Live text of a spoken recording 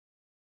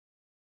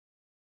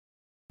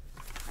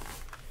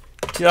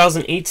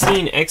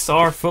2018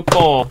 XR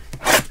Football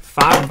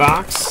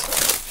 5-box,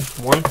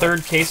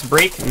 1/3 case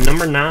break,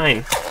 number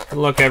 9. Good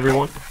luck,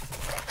 everyone.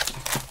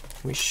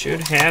 We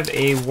should have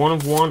a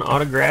 1/1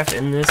 autograph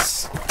in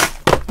this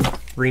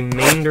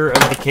remainder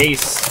of the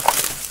case.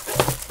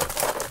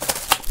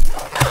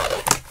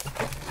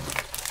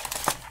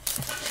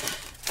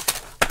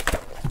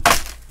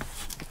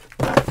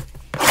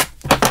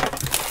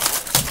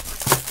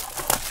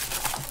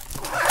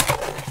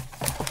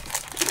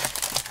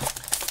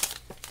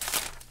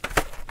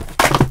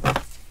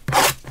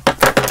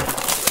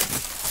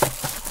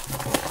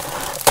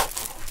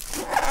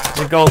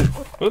 How's it going?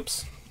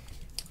 Oops.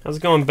 How's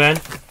it going, Ben?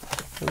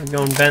 How's it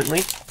going,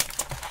 Bentley?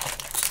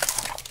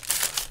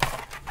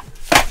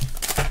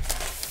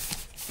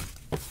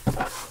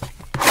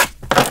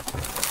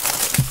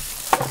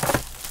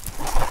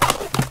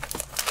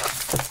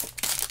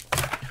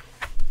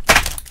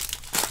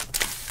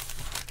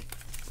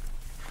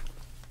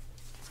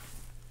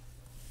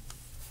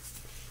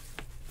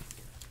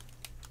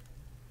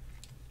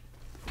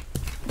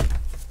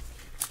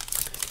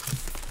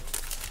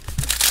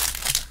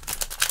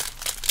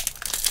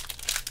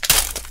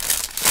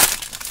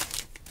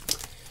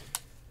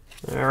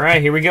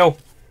 Alright, here we go.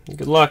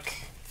 Good luck.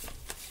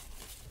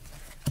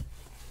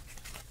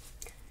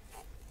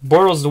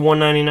 Bortles to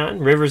 199,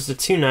 Rivers to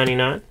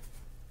 299.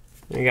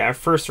 We got our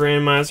first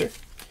randomizer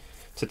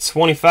to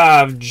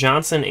 25,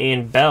 Johnson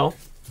and Bell.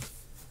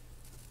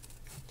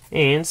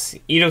 And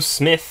Ito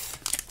Smith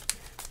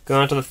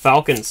going out to the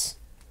Falcons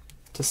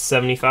to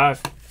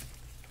 75.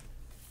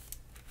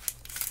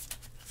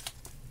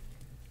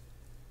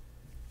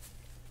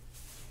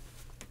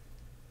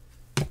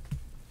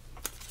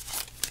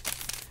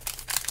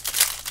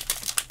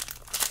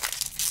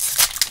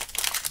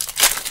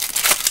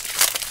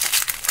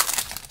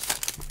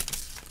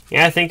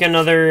 Yeah, I think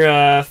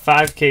another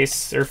 5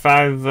 case or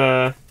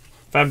 5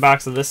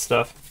 box of this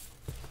stuff.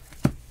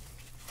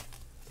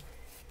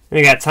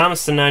 We got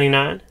Thomas to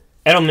 99,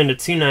 Edelman to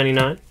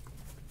 299,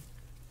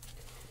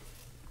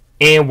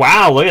 and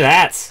wow, look at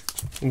that!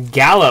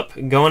 Gallup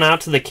going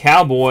out to the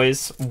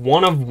Cowboys,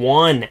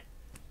 1/1.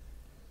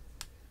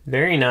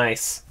 Very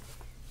nice.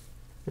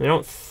 I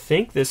don't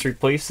think this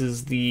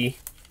replaces the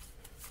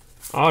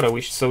auto,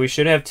 so we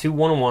should have 2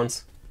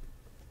 1/1s.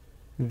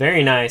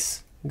 Very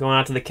nice. Going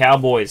out to the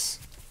Cowboys.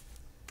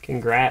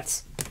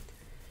 Congrats.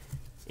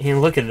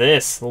 And look at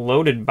this.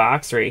 Loaded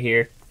box right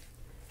here.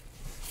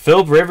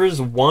 Phillip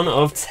Rivers,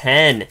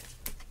 1/10.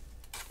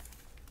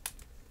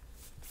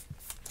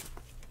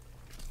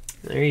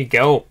 There you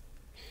go.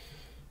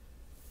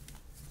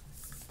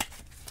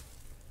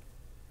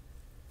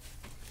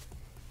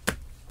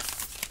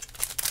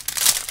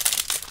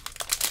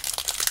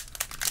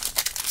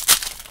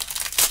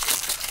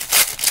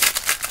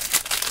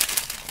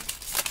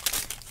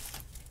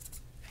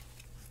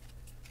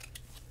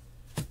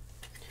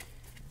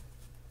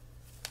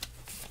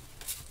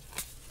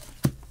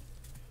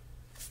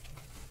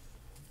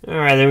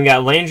 Alright, then we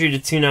got Landry to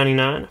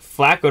 299,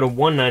 Flacco to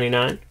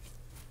 199.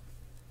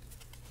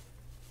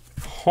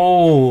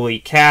 Holy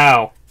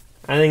cow.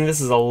 I think this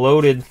is a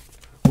loaded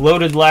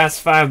last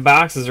 5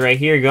 boxes right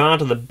here. Going on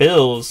to the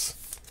Bills.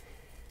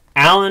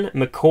 Allen,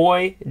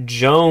 McCoy,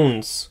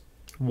 Jones.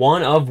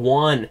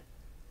 1/1.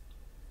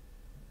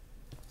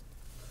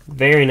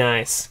 Very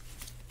nice.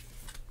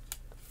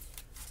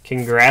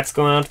 Congrats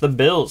going out to the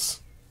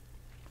Bills.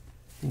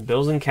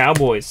 Bills and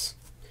Cowboys.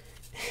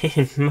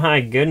 And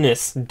my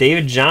goodness,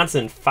 David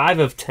Johnson,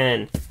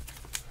 5/10.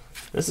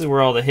 This is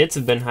where all the hits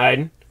have been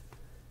hiding.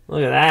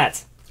 Look at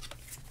that.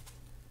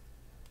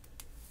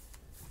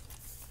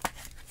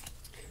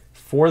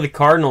 For the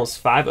Cardinals,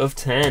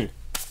 5/10.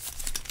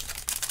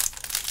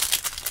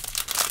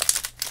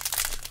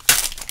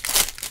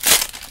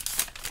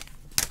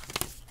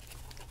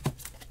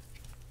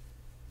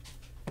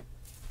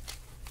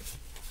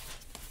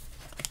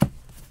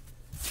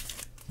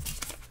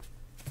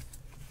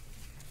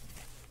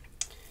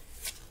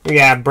 We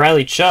got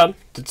Bradley Chubb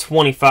to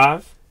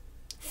 25,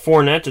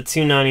 Fournette to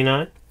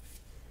 299,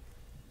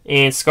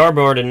 and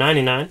Scarborough to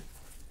 99,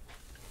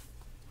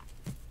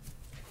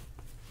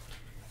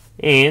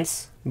 and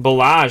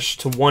Balaj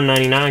to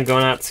 199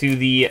 going out to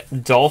the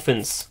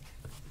Dolphins.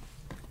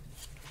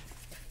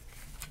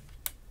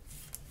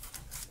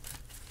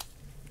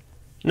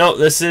 No,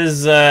 this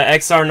is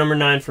XR number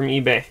 9 from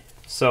eBay.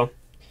 So if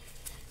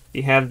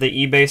you have the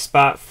eBay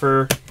spot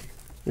for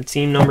the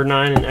team number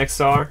 9 in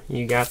XR,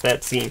 you got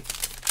that team.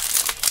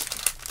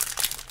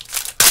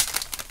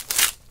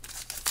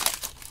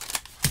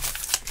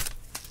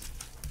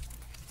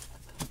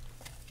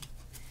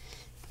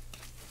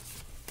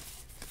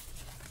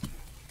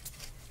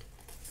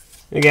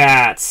 We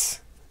got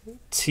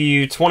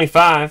to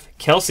 25,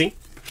 Kelsey,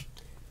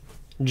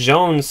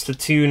 Jones to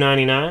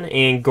 299,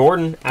 and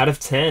Gordon out of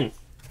 10.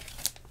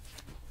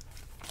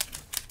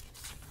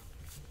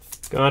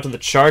 Going out to the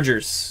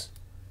Chargers.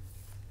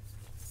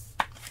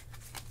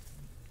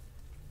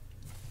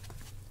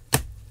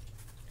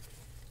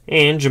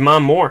 And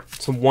Jamon Moore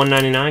to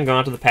 199, going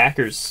out to the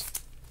Packers.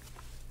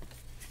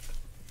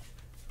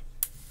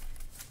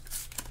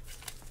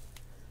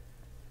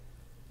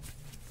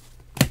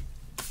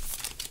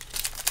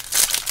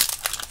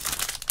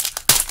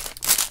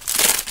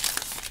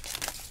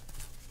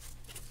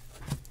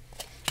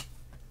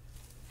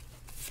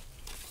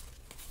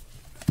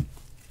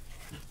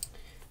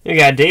 We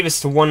got Davis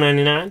to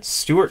 199,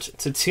 Stewart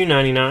to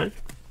 299.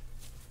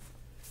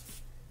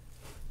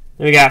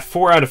 Then we got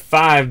 4 out of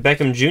 5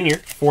 Beckham Jr.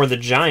 for the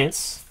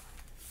Giants.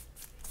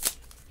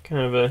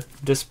 Kind of a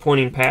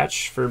disappointing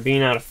patch for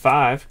being out of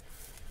 5.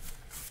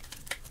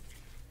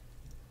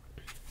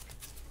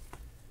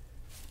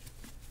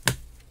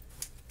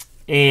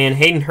 And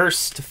Hayden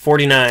Hurst to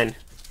 49.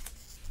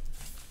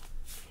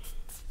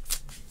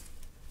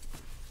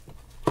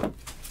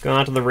 Going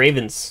out to the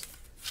Ravens.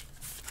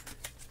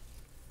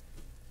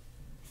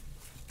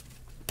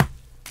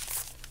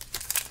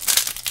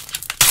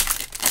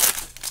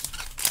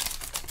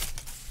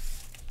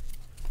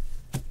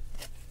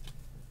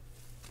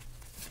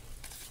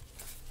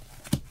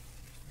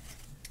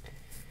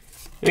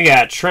 We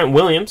got Trent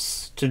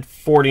Williams to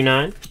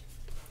 49,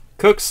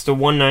 Cooks to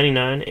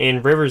 199,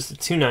 and Rivers to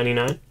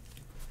 299.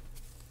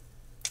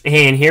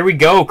 And here we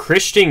go,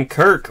 Christian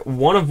Kirk,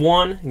 1 of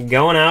 1,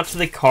 going out to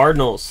the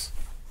Cardinals.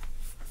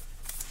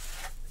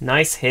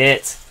 Nice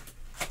hit.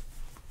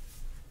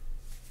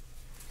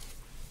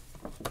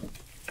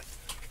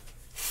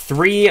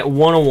 3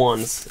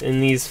 1-of-1s in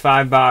these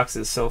 5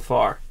 boxes so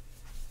far.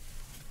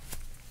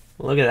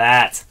 Look at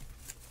that.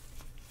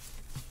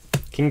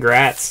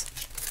 Congrats.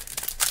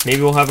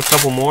 Maybe we'll have a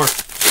couple more.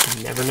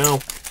 You never know.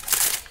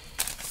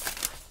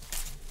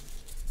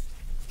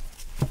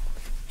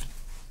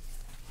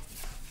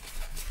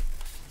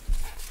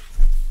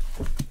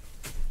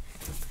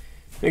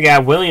 We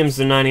got Williams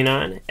to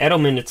 99,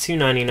 Edelman to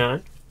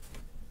 299.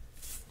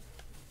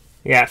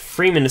 We got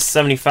Freeman to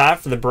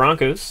 75 for the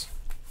Broncos.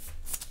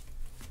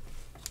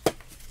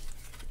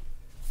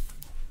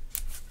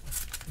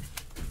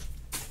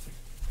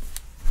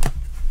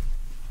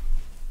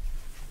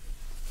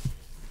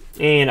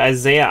 And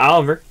Isaiah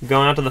Oliver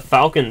going out to the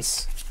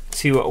Falcons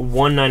to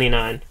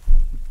 199.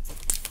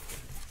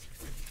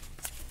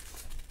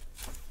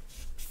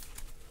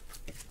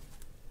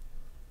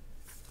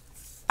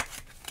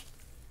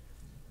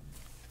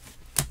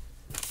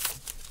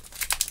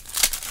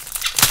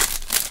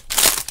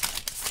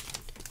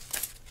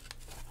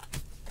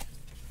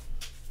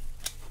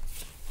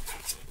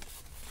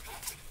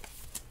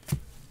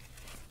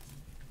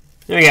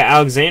 Then we got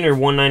Alexander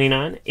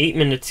 199,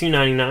 Aitman to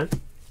 299.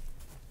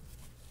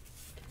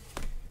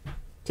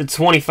 To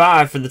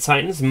 25 for the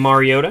Titans,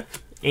 Mariota,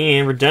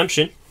 and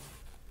redemption.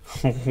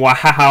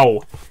 Wow.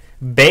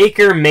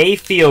 Baker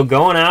Mayfield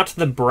going out to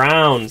the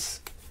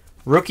Browns.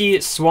 Rookie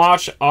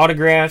swatch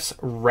autographs,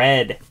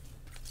 red.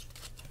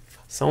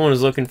 Someone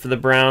was looking for the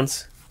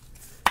Browns.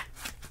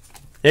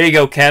 There you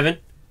go, Kevin.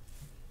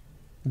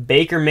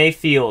 Baker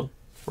Mayfield,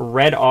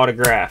 red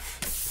autograph.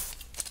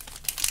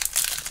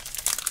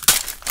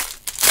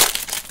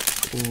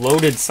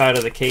 Loaded side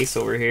of the case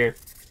over here.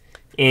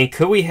 And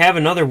could we have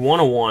another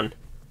 1-of-1?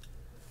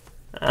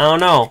 I don't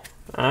know.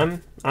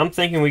 I'm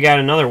thinking we got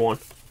another one.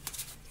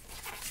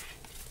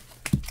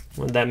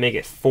 Would that make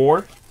it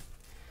 4?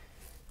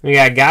 We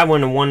got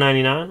Godwin to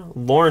 199,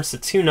 Lawrence to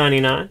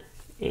 299,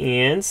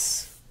 and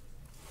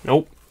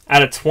nope,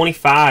 out of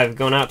 25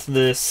 going out to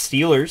the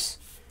Steelers.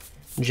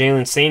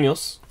 Jalen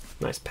Samuels.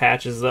 Nice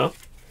patches though.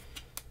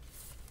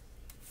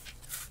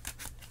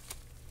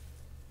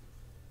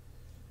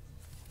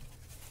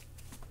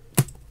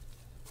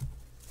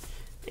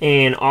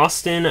 And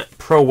Austin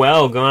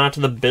Prowell going out to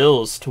the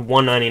Bills to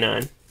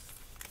 199.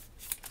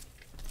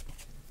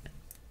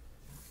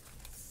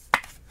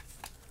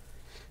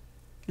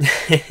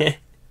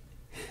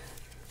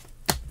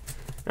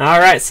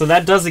 Alright, so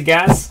that does it,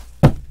 guys.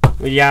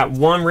 We got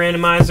 1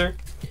 randomizer,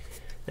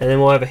 and then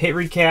we'll have a hit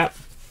recap.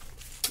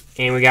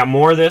 And we got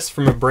more of this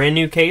from a brand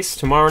new case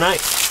tomorrow night.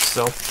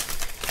 So,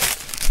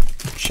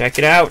 check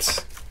it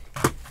out.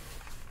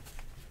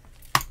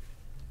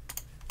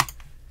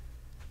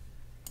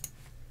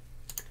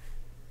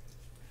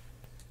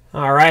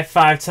 Alright,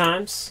 5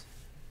 times.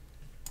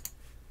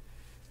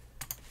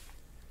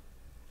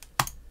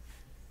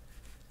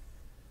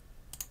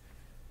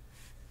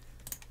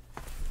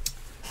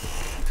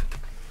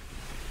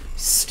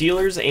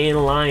 Steelers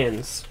and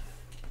Lions.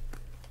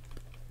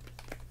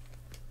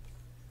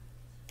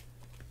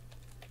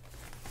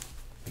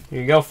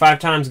 Here you go, 5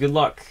 times. Good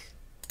luck.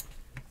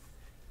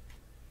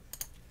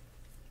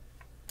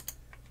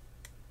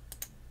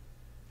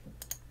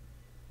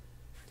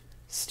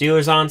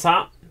 Steelers on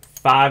top.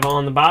 5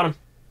 on the bottom.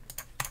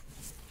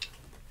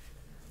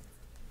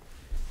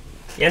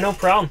 Yeah, no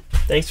problem.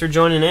 Thanks for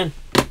joining in.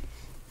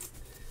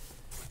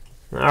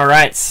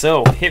 Alright,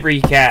 so hit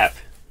recap.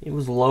 It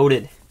was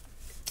loaded.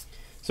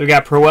 So we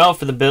got Prowell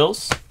for the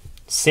Bills.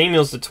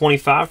 Samuels to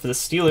 25 for the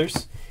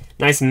Steelers.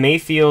 Nice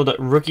Mayfield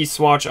rookie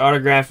swatch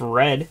autograph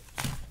red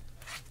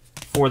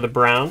for the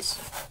Browns.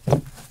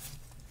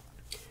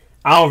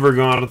 Oliver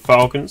going out to the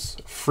Falcons.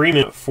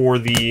 Freeman for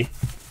the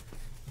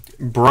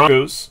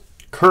Broncos.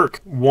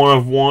 Kirk, 1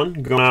 of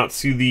 1, going out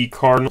to the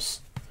Cardinals.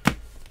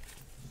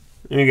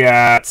 We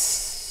got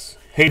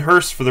Hayden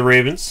Hurst for the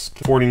Ravens,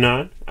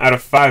 49. Out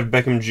of 5,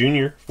 Beckham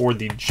Jr. for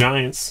the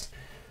Giants.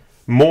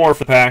 Moore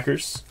for the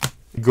Packers.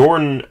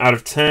 Gordon out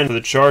of 10 for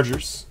the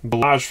Chargers.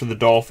 Balaj for the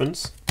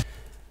Dolphins.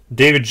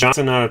 David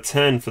Johnson out of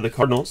 10 for the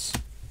Cardinals.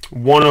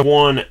 1 of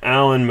 1,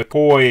 Alan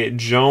McCoy,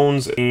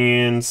 Jones,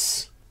 and...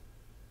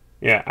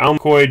 yeah, Alan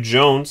McCoy,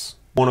 Jones,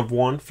 1 of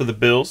 1 for the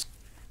Bills.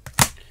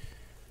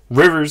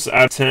 Rivers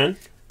out of 10.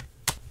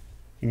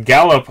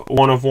 Gallup,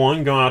 1 of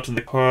 1, going out to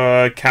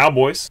the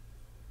Cowboys.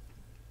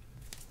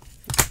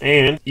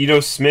 And Ito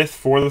Smith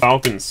for the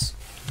Falcons.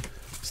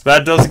 So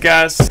that does it,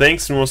 guys.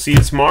 Thanks, and we'll see you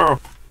tomorrow.